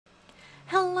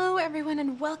everyone,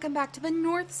 and welcome back to the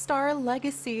Northstar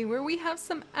Legacy, where we have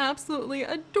some absolutely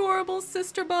adorable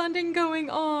sister bonding going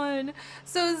on.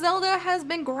 So Zelda has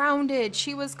been grounded.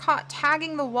 She was caught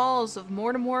tagging the walls of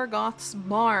Mortimergoth's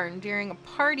barn during a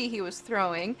party he was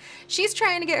throwing. She's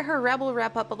trying to get her rebel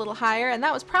rep up a little higher, and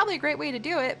that was probably a great way to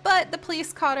do it, but the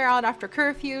police caught her out after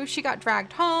curfew. She got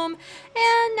dragged home,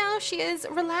 and now she is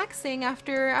relaxing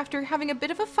after having a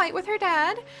bit of a fight with her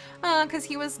dad, because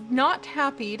he was not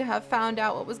happy to have found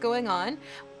out what was going on,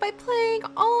 by playing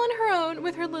all on her own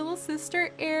with her little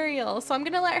sister Ariel. So I'm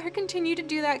gonna let her continue to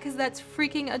do that because that's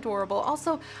freaking adorable.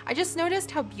 Also, I just noticed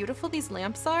how beautiful these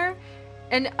lamps are,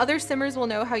 and other simmers will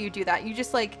know how you do that. You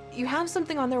just you have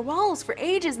something on their walls for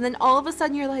ages, and then all of a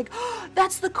sudden you're like, oh,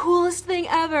 that's the coolest thing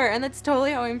ever, and that's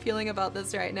totally how I'm feeling about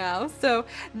this right now. So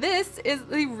this is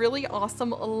a really awesome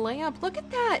lamp. Look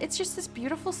at that, it's just this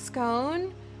beautiful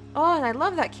scone. Oh, and I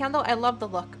love that candle. I love the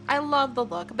look. I love the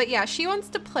look. But yeah, she wants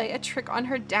to play a trick on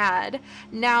her dad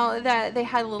now that they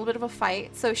had a little bit of a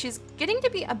fight. So she's getting to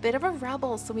be a bit of a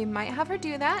rebel, so we might have her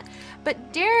do that.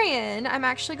 But Darien, I'm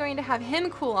actually going to have him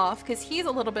cool off because he's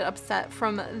a little bit upset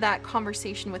from that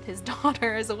conversation with his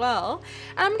daughter as well.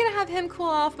 And I'm going to have him cool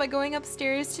off by going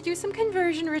upstairs to do some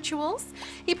conversion rituals.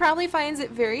 He probably finds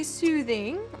it very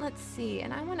soothing. Let's see.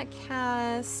 And I want to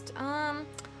cast...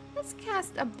 let's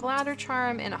cast a bladder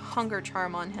charm and a hunger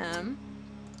charm on him,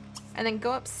 and then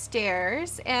go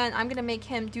upstairs, and I'm gonna make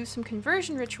him do some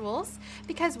conversion rituals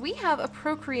because we have a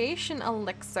procreation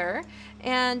elixir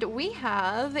and we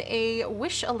have a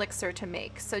wish elixir to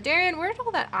make. So Darien, where did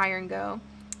all that iron go?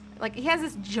 Like, he has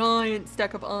this giant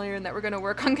stack of iron that we're gonna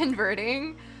work on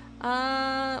converting.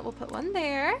 We'll put one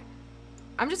there.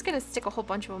 I'm just gonna stick a whole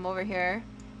bunch of them over here,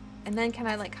 and then can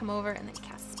I come over and then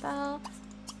cast spell?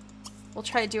 We'll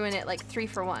try doing it 3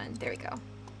 for 1. There we go.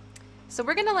 So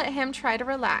we're gonna let him try to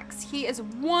relax. He is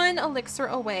 1 elixir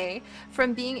away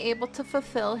from being able to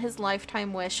fulfill his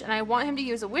lifetime wish, and I want him to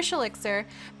use a wish elixir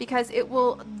because it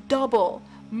will double,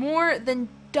 more than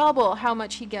double how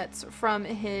much he gets from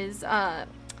his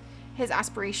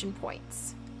aspiration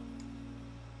points.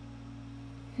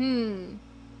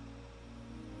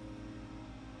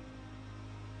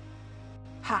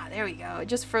 Ha, there we go. It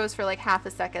just froze for half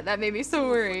a second. That made me so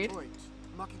worried.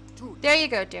 There you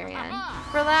go, Darien.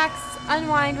 Relax,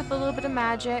 unwind with a little bit of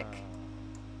magic.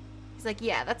 He's like,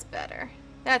 yeah, that's better.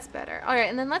 That's better.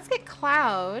 Alright, and then let's get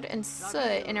Cloud and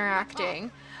Soot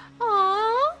interacting.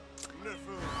 Aww.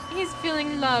 He's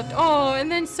feeling loved. Oh,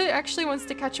 and then Soot actually wants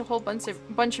to catch a whole bunch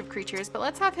of creatures, but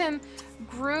let's have him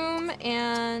groom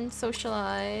and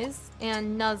socialize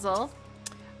and nuzzle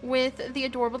with the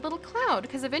adorable little Cloud,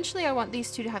 because eventually I want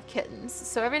these two to have kittens.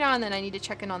 So every now and then I need to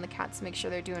check in on the cats to make sure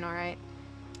they're doing alright.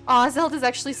 Aw, Zelda's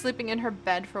actually sleeping in her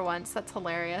bed for once. That's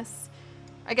hilarious.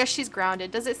 I guess she's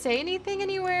grounded. Does it say anything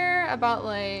anywhere about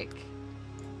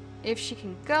if she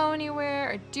can go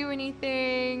anywhere or do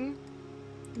anything?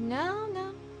 No,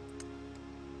 no.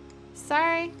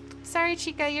 Sorry. Sorry,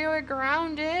 Chica, you were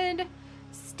grounded.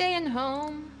 Staying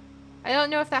home. I don't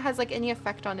know if that has any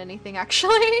effect on anything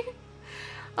actually.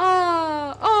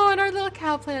 Oh, and our little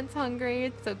cow plant's hungry.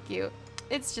 It's so cute.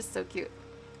 It's just so cute.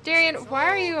 Darien, why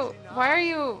are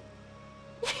you...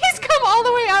 He's come all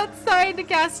the way outside to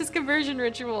cast his conversion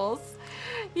rituals.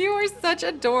 You are such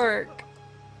a dork.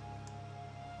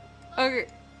 Okay.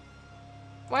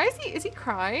 Why is he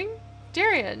crying?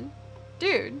 Darien,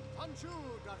 dude.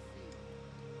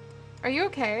 Are you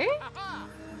okay?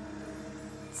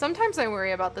 Sometimes I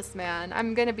worry about this man.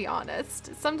 I'm gonna be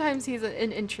honest. Sometimes he's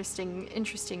an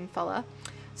interesting fella.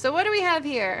 So what do we have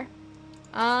here?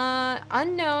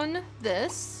 Unknown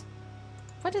this.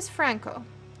 What is Franco?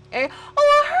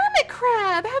 Oh, a hermit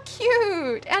crab! How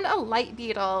cute! And a light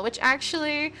beetle, which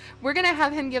actually, we're gonna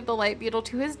have him give the light beetle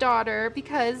to his daughter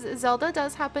because Zelda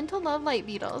does happen to love light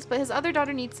beetles, but his other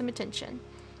daughter needs some attention.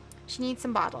 She needs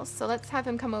some bottles, so let's have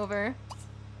him come over.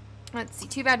 Let's see,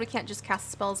 too bad we can't just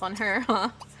cast spells on her, huh?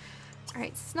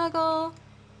 Alright, snuggle.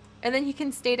 And then he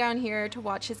can stay down here to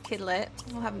watch his kidlet.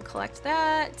 We'll have him collect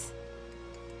that,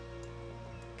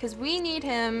 because we need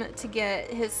him to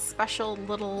get his special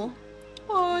little...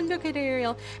 Oh, look at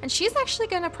Ariel. And she's actually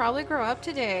gonna probably grow up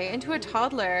today into a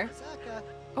toddler.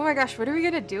 Oh my gosh, what are we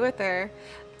gonna do with her?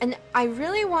 And I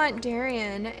really want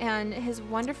Darien and his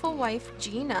wonderful wife,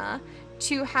 Gina,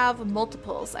 to have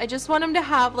multiples. I just want him to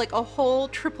have a whole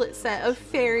triplet set of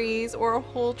fairies or a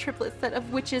whole triplet set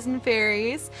of witches and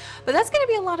fairies. But that's gonna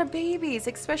be a lot of babies,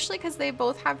 especially because they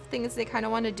both have things they kind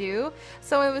of want to do.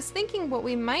 So I was thinking what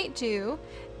we might do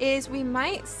is we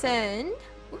might send...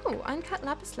 Ooh, uncut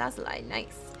lapis lazuli,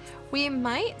 nice. We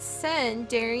might send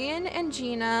Darien and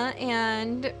Gina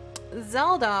and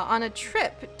Zelda on a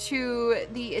trip to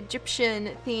the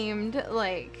Egyptian themed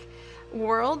like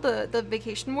world, the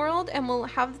vacation world, and we'll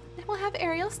have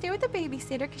Ariel stay with the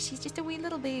babysitter because she's just a wee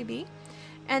little baby.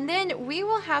 And then we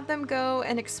will have them go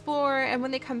and explore, and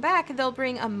when they come back, they'll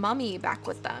bring a mummy back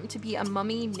with them to be a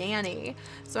mummy nanny.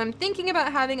 So I'm thinking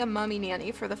about having a mummy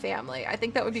nanny for the family. I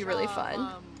think that would be really fun.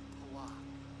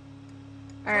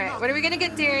 Alright, what are we gonna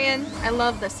get, Darien? I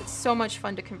love this. It's so much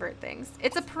fun to convert things.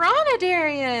 It's a piranha,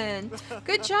 Darien!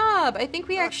 Good job! I think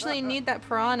we actually need that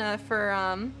piranha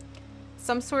for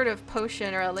some sort of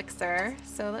potion or elixir.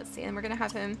 So let's see, and we're gonna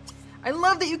have him... I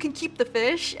love that you can keep the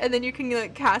fish, and then you can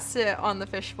like, cast it on the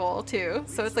fishbowl too.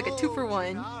 So it's like a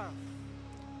 2-for-1.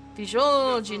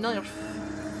 Visual Genial.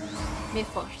 Me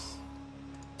force.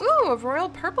 Ooh, a royal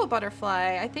purple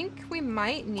butterfly. I think we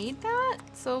might need that.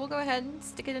 So we'll go ahead and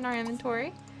stick it in our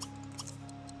inventory.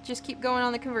 Just keep going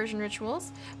on the conversion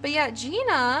rituals. But yeah,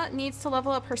 Gina needs to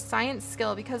level up her science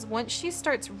skill because once she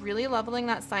starts really leveling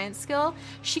that science skill,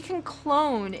 she can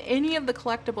clone any of the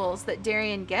collectibles that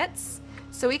Darien gets.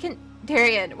 So we can...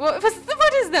 Darien, what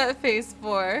is that face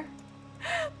for?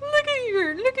 Look at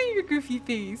your goofy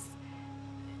face.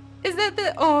 Is that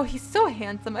the... Oh, he's so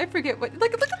handsome. I forget what...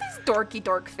 Look at this dorky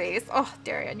dork face. Oh,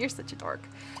 Darien, you're such a dork.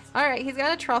 Alright, he's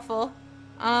got a truffle.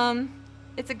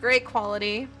 It's a great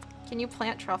quality. Can you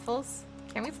plant truffles?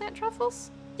 Can we plant truffles?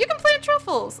 You can plant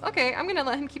truffles! Okay, I'm gonna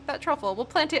let him keep that truffle. We'll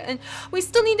plant it, and we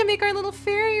still need to make our little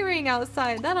fairy ring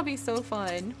outside. That'll be so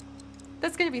fun.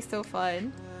 That's gonna be so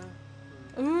fun.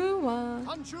 Ooh,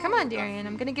 come on, Darien.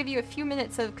 I'm gonna give you a few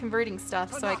minutes of converting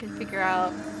stuff so I can figure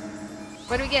out...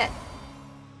 What do we get?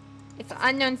 It's an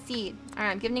unknown seed. Alright,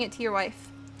 I'm giving it to your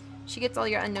wife. She gets all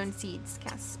your unknown seeds.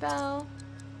 Cast spell.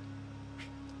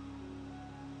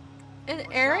 And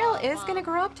Ariel is gonna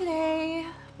grow up today.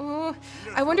 Ooh,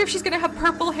 I wonder if she's gonna have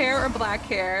purple hair or black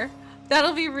hair.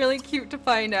 That'll be really cute to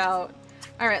find out.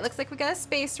 Alright, looks like we got a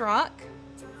space rock.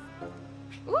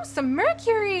 Ooh, some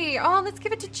mercury! Oh, let's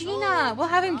give it to Gina. We'll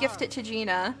have him gift it to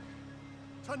Gina.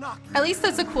 At least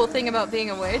that's a cool thing about being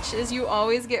a witch, is you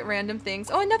always get random things.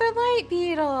 Oh, another light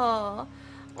beetle!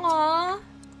 Aww.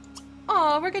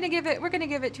 Aw, we're gonna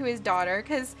give it to his daughter,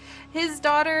 because his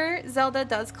daughter, Zelda,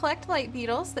 does collect light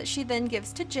beetles that she then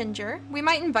gives to Ginger. We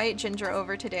might invite Ginger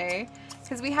over today,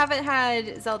 because we haven't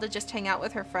had Zelda just hang out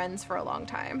with her friends for a long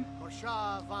time.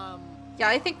 Yeah,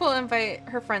 I think we'll invite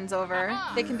her friends over.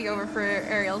 They can be over for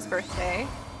Ariel's birthday.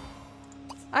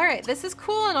 Alright, this is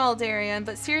cool and all, Darien,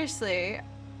 but seriously,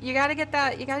 you gotta get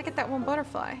that one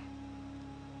butterfly.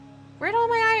 Where'd all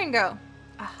my iron go?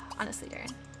 Ah, honestly, Darien.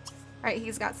 Alright,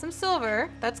 he's got some silver.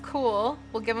 That's cool.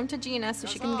 We'll give him to Gina so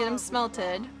she can get him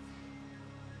smelted.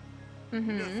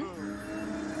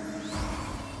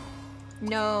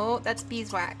 No, that's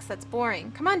beeswax. That's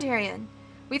boring. Come on, Darien.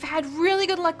 We've had really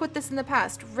good luck with this in the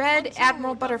past. Red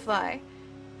Admiral Butterfly.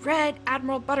 Red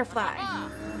Admiral Butterfly.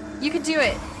 You can do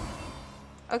it.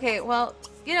 Okay, well,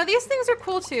 you know, these things are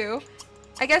cool too.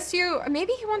 I guess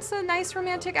maybe he wants a nice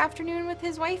romantic afternoon with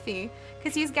his wifey,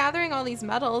 because he's gathering all these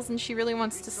metals and she really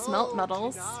wants to smelt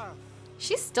metals.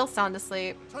 She's still sound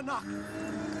asleep.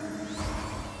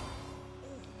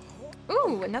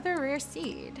 Ooh, another rare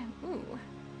seed. Ooh.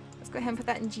 Let's go ahead and put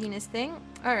that in Gina's thing.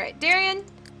 Alright, Darien.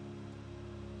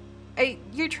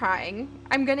 You're trying.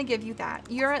 I'm gonna give you that.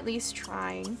 You're at least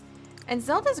trying. And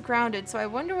Zelda's grounded, so I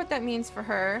wonder what that means for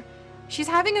her. She's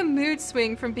having a mood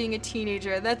swing from being a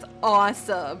teenager. That's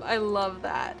awesome. I love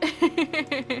that.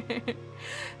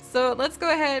 So let's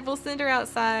go ahead. We'll send her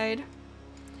outside.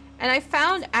 And I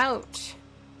found out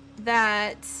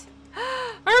that our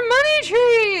money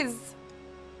trees!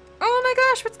 Oh my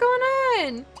gosh, what's going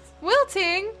on?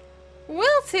 Wilting?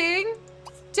 Wilting?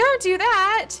 Don't do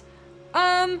that!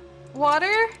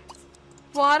 Water?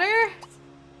 Water?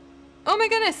 Oh my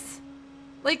goodness!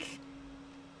 Like,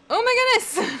 oh my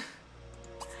goodness!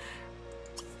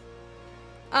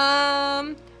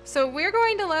 So we're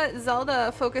going to let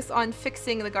Zelda focus on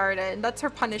fixing the garden. That's her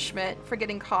punishment for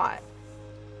getting caught.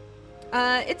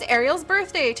 It's Ariel's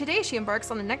birthday. Today she embarks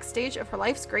on the next stage of her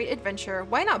life's great adventure.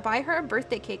 Why not buy her a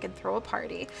birthday cake and throw a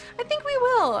party? I think we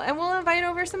will, and we'll invite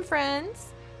over some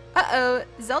friends. Uh-oh,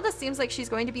 Zelda seems like she's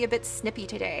going to be a bit snippy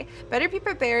today. Better be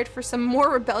prepared for some more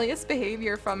rebellious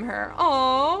behavior from her.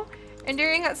 Aww. And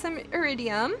Darien got some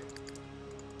iridium.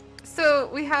 So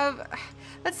we have...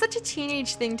 That's such a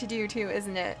teenage thing to do too,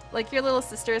 isn't it? Like your little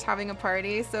sister is having a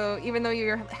party, so even though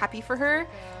you're happy for her,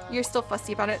 you're still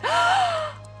fussy about it.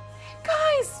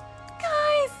 Guys!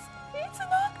 Guys! It's an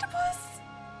octopus!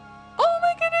 Oh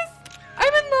my goodness!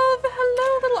 I'm in love!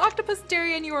 Hello, little octopus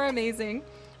Darien, you are amazing.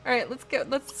 Alright, let's go.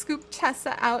 Let's scoop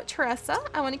Tessa out. Teresa.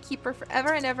 I want to keep her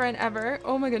forever and ever and ever.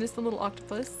 Oh my goodness, the little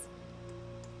octopus.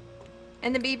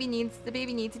 And the baby needs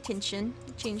attention.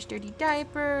 Change dirty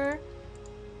diaper.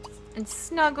 And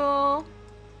snuggle.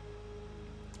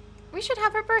 We should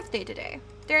have her birthday today.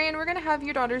 Darien, we're gonna have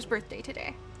your daughter's birthday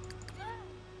today.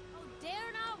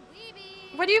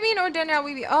 What do you mean, oh, now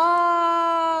we be? Oh,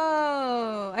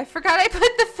 I forgot I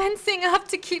put the fencing up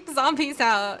to keep zombies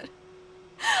out.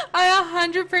 I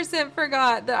 100%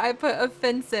 forgot that I put a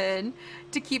fence in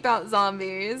to keep out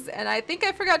zombies, and I think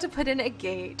I forgot to put in a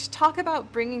gate. Talk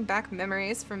about bringing back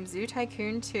memories from Zoo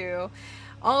Tycoon 2.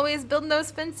 Always building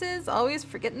those fences, always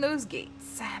forgetting those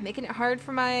gates. Making it hard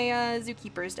for my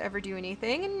zookeepers to ever do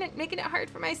anything, and making it hard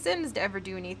for my Sims to ever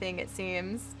do anything, it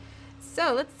seems.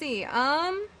 So, let's see.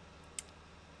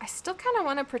 I still kind of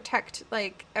want to protect,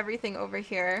 like, everything over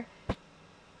here.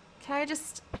 Can I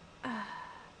just...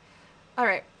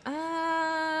 Alright.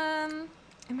 Am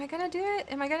I gonna do it?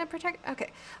 Am I gonna protect?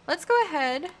 Okay. Let's go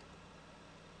ahead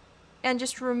and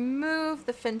just remove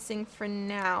the fencing for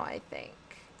now, I think.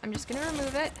 I'm just gonna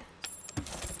remove it.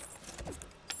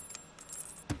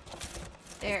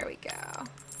 There we go.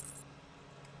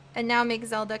 And now make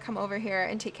Zelda come over here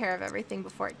and take care of everything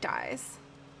before it dies.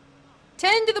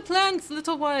 Tend to the plants,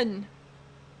 little one!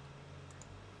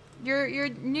 Your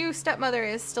new stepmother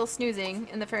is still snoozing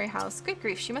in the fairy house. Good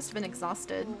grief, she must have been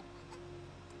exhausted.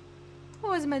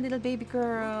 Oh, is my little baby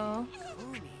girl.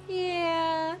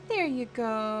 Yeah, there you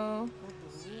go.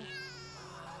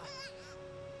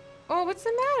 Oh, what's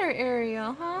the matter,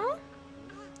 Ariel, huh?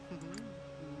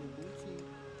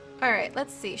 Alright,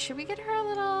 let's see. Should we get her a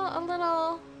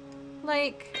little,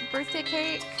 like, birthday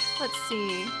cake? Let's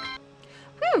see.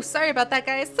 Whew, sorry about that,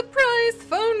 guys. Surprise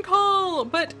phone call!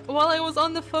 But while I was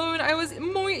on the phone, I was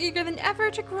more eager than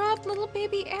ever to grow up little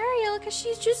baby Ariel because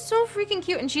she's just so freaking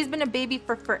cute and she's been a baby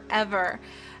for forever.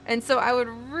 And so I would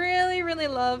really, really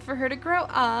love for her to grow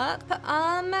up.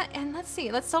 And let's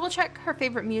see. Let's double check. Her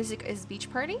favorite music is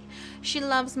Beach Party. She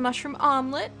loves mushroom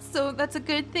omelets, so that's a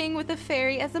good thing with a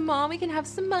fairy. As a mom, we can have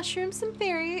some mushrooms, some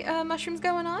fairy mushrooms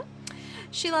going on.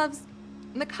 She loves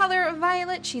the color of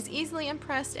violet. She's easily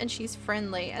impressed and she's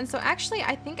friendly. And so actually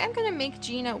I think I'm gonna make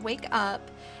Gina wake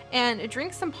up and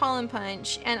drink some pollen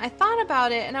punch. And I thought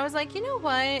about it and I was like, you know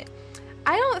what?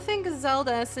 I don't think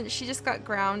Zelda, since she just got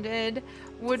grounded,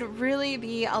 would really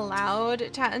be allowed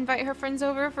to invite her friends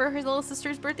over for her little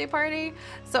sister's birthday party.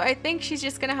 So I think she's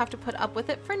just gonna have to put up with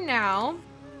it for now.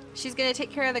 She's gonna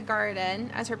take care of the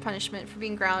garden as her punishment for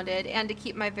being grounded and to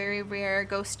keep my very rare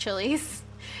ghost chilies.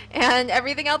 And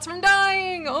everything else from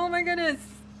dying! Oh my goodness!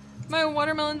 My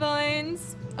watermelon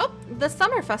vines! Oh, the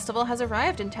summer festival has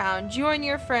arrived in town. Join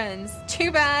your friends. Too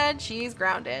bad she's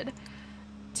grounded.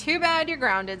 Too bad you're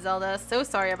grounded, Zelda. So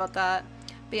sorry about that.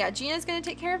 But yeah, Gina's gonna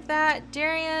take care of that.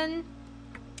 Darien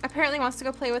apparently wants to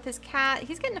go play with his cat.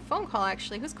 He's getting a phone call,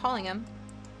 actually. Who's calling him?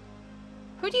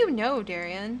 Who do you know,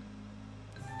 Darien?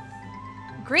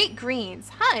 Great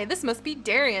Greens. Hi, this must be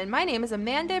Darien. My name is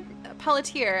Amanda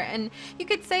Pelletier, and you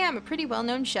could say I'm a pretty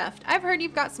well-known chef. I've heard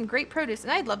you've got some great produce,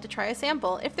 and I'd love to try a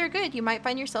sample. If they're good, you might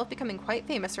find yourself becoming quite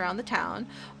famous around the town.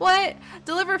 What?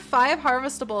 Deliver 5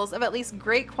 harvestables of at least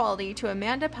great quality to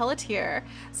Amanda Pelletier.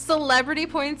 Celebrity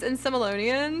points and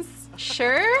simoleons?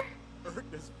 Sure?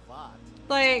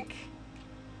 Like,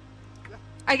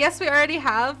 I guess we already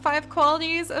have 5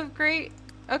 qualities of great...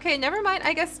 Okay, never mind.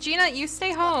 I guess, Gina, you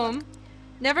stay home.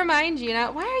 Never mind,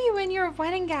 Gina. Why are you in your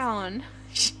wedding gown?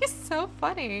 She's so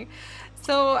funny.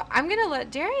 So I'm gonna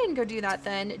let Darien go do that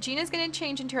then. Gina's gonna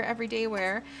change into her everyday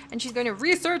wear and she's going to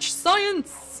research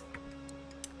science.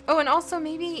 Oh, and also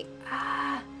maybe,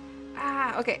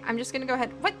 okay, I'm just gonna go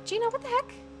ahead. What, Gina, what the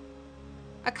heck?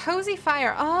 A cozy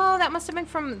fire. Oh, that must have been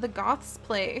from the Goth's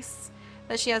place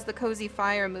that she has the cozy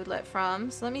fire moodlet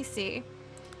from. So let me see.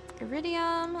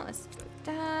 Iridium, let's do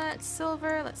that.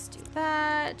 Silver, let's do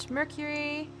that.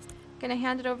 Mercury, gonna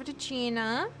hand it over to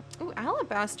Gina. Ooh,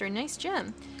 alabaster, nice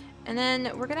gem. And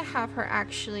then we're gonna have her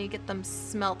actually get them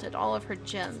smelted, all of her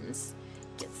gems.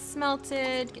 Get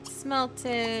smelted, get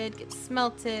smelted, get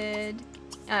smelted.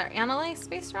 Analyze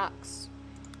space rocks?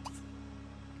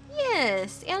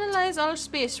 Yes, analyze all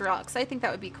space rocks. I think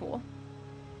that would be cool.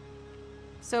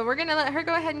 So we're gonna let her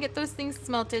go ahead and get those things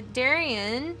smelted.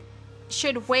 Darien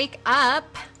should wake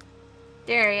up,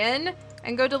 Darien,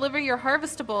 and go deliver your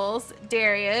harvestables,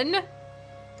 Darien.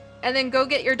 And then go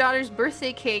get your daughter's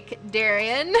birthday cake,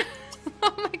 Darien.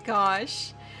 Oh my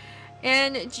gosh.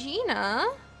 And Gina,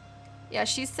 yeah,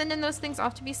 she's sending those things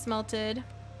off to be smelted.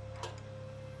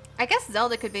 I guess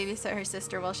Zelda could babysit her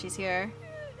sister while she's here.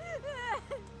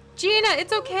 Gina,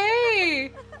 it's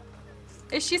okay.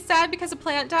 Is she sad because a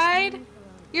plant died?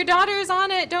 Your daughter is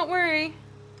on it, don't worry.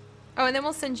 Oh, and then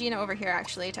we'll send Gina over here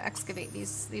actually to excavate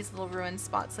these little ruined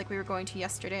spots like we were going to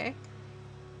yesterday.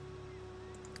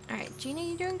 Alright, Gina,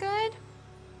 you doing good?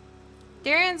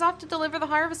 Darien's off to deliver the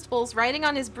harvestables, riding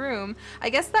on his broom. I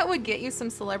guess that would get you some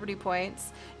celebrity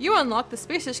points. You unlocked the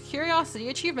Spacious Curiosity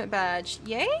Achievement Badge.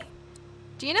 Yay?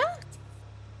 Gina?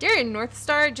 Darien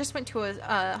Northstar just went to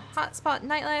a hotspot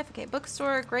nightlife. Okay,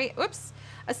 bookstore, great. Oops.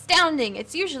 Astounding!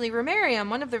 It's actually Romarium,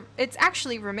 one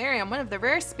of the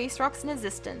rarest space rocks in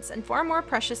existence, and far more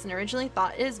precious than originally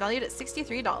thought. It is valued at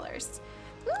 $63.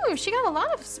 Ooh, she got a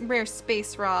lot of rare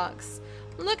space rocks.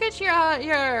 Look at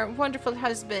your wonderful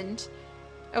husband.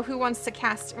 Oh, who wants to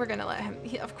cast? We're gonna let him.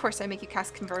 Of course, I make you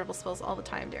cast convertible spells all the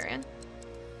time, Darien.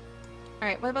 All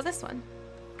right, what about this one?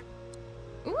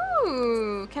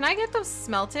 Ooh, can I get those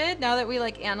smelted now that we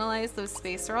like analyze those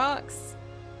space rocks?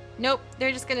 Nope,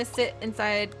 they're just gonna sit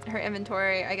inside her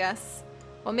inventory, I guess.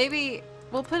 Well, maybe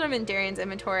we'll put them in Darien's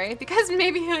inventory because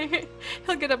maybe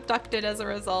he'll get abducted as a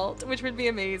result, which would be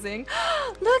amazing.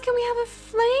 Look, and we have a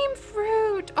flame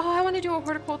fruit. Oh, I want to do a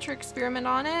horticulture experiment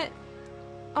on it.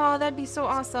 Oh, that'd be so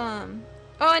awesome.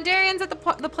 Oh, and Darien's at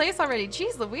the place already.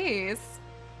 Jeez Louise.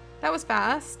 That was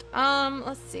fast.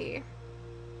 Let's see.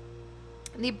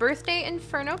 The birthday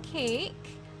inferno cake.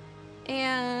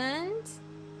 And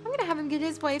I'm gonna have him get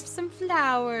his wife some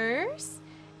flowers.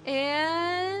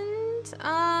 And,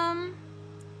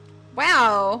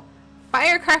 wow.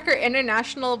 Firecracker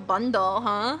International Bundle,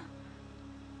 huh?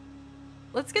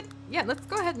 Let's go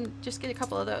ahead and just get a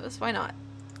couple of those. Why not?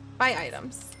 Buy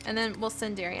items. And then we'll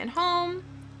send Darien home.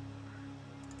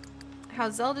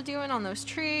 How's Zelda doing on those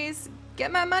trees?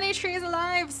 Get my money trees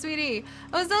alive, sweetie.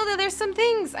 Oh, Zelda, there's some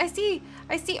things. I see.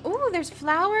 Oh, there's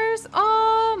flowers.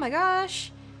 Oh my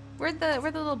gosh. Where'd the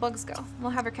little bugs go?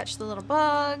 We'll have her catch the little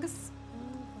bugs.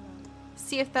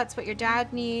 See if that's what your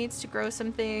dad needs to grow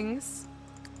some things.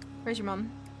 Where's your mom?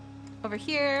 Over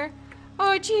here.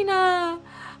 Oh, Gina.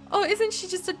 Oh, isn't she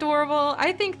just adorable?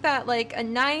 I think that like a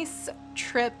nice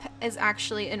trip is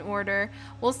actually in order.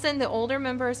 We'll send the older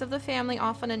members of the family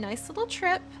off on a nice little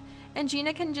trip, and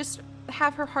Gina can just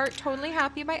have her heart totally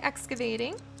happy by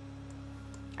excavating.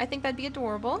 I think that'd be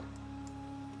adorable.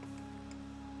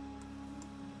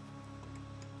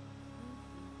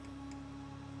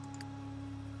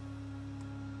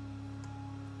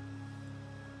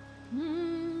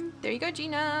 There you go,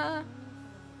 Gina.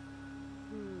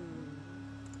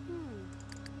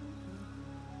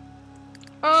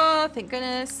 Oh, thank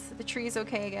goodness. The tree's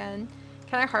okay again.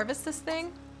 Can I harvest this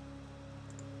thing?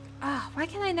 Ah, why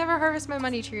can I never harvest my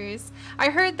money trees? I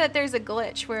heard that there's a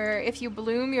glitch where if you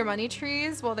bloom your money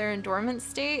trees while they're in dormant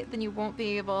state, then you won't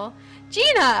be able...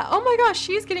 Gina! Oh my gosh,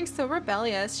 she's getting so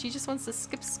rebellious. She just wants to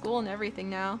skip school and everything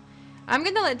now. I'm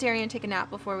gonna let Darien take a nap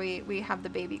before we have the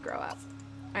baby grow up.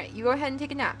 Alright, you go ahead and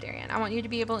take a nap, Darien. I want you to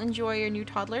be able to enjoy your new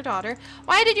toddler daughter.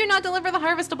 Why did you not deliver the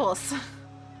harvestables?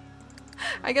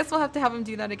 I guess we'll have to have him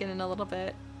do that again in a little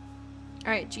bit.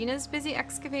 Alright, Gina's busy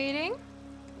excavating.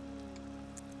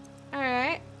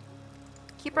 Alright.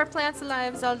 Keep our plants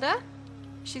alive, Zelda.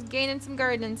 She's gaining some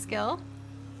gardening skill.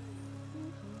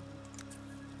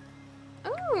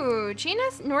 Ooh,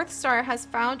 Gina's Northstar has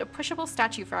found a pushable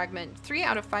statue fragment. 3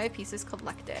 out of 5 pieces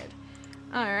collected.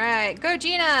 Alright, go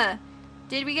Gina!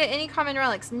 Did we get any common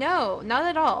relics? No, not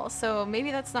at all. So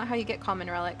maybe that's not how you get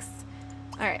common relics.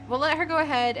 Alright, we'll let her go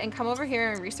ahead and come over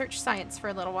here and research science for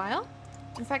a little while.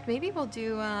 In fact, maybe we'll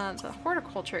do the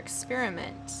horticulture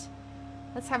experiment.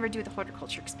 Let's have her do the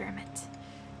horticulture experiment.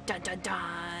 Dun dun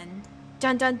dun!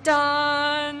 Dun dun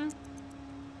dun!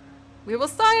 We will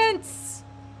science!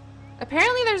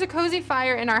 Apparently there's a cozy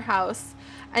fire in our house.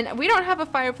 And we don't have a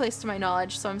fireplace to my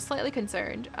knowledge, so I'm slightly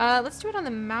concerned. Let's do it on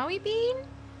the Maui bean.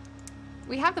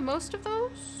 We have the most of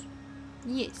those?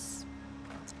 Yes.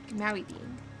 Maui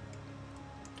bean.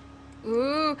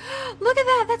 Ooh, look at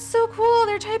that! That's so cool!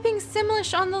 They're typing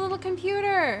Simlish on the little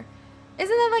computer!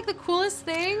 Isn't that like the coolest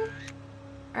thing?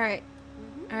 Alright.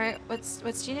 Alright,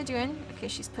 what's Gina doing? Okay,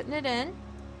 she's putting it in.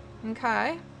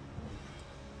 Okay.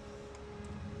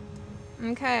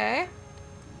 Okay.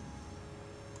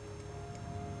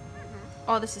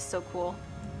 Oh, this is so cool.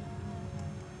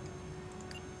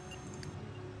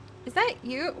 Is that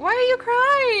you? Why are you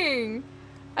crying?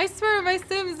 I swear my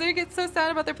Sims, they get so sad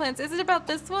about their plants. Is it about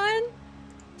this one?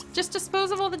 Just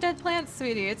dispose of all the dead plants,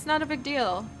 sweetie. It's not a big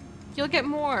deal. You'll get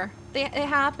more. It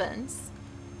happens.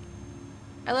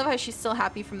 I love how she's still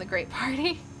happy from the great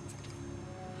party.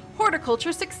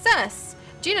 Horticulture success!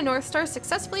 Gina Northstar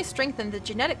successfully strengthened the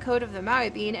genetic code of the Maui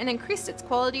bean and increased its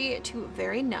quality to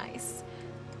very nice.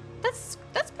 That's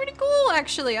pretty cool,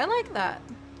 actually. I like that.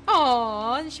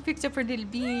 Aw, she picked up her little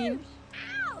bean.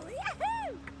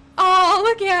 Oh,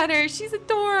 look at her. She's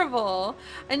adorable.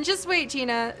 And just wait,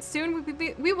 Gina. Soon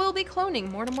we will be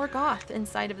cloning more and more goth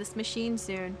inside of this machine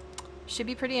soon. Should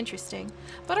be pretty interesting.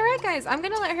 But alright, guys. I'm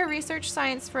going to let her research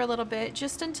science for a little bit,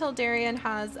 just until Darien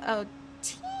has a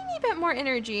teeny bit more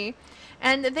energy.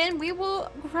 And then we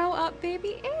will grow up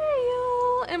baby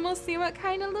Ariel. And we'll see what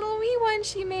kind of little wee one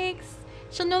she makes.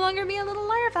 She'll no longer be a little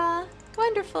larva.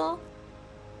 Wonderful.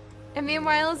 And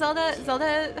meanwhile,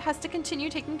 Zelda has to continue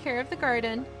taking care of the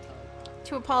garden.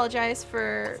 To apologize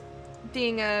for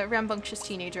being a rambunctious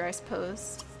teenager, I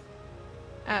suppose.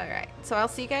 Alright, so I'll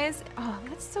see you guys. Oh,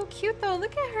 that's so cute though.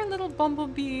 Look at her little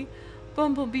bumblebee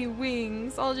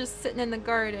wings all just sitting in the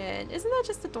garden. Isn't that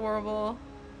just adorable?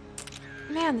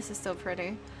 Man, this is so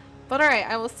pretty. But alright,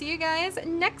 I will see you guys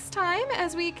next time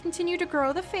as we continue to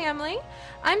grow the family.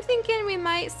 I'm thinking we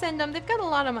might send them, they've got a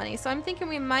lot of money, so I'm thinking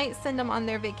we might send them on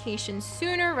their vacation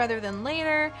sooner rather than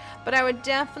later. But I would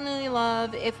definitely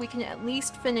love if we can at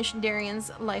least finish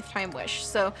Darien's lifetime wish.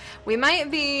 So we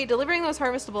might be delivering those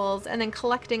harvestables and then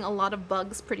collecting a lot of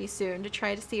bugs pretty soon to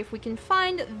try to see if we can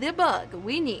find the bug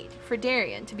we need for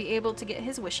Darien to be able to get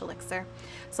his wish elixir.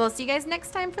 So I'll see you guys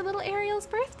next time for little Ariel's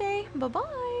birthday.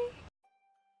 Bye-bye!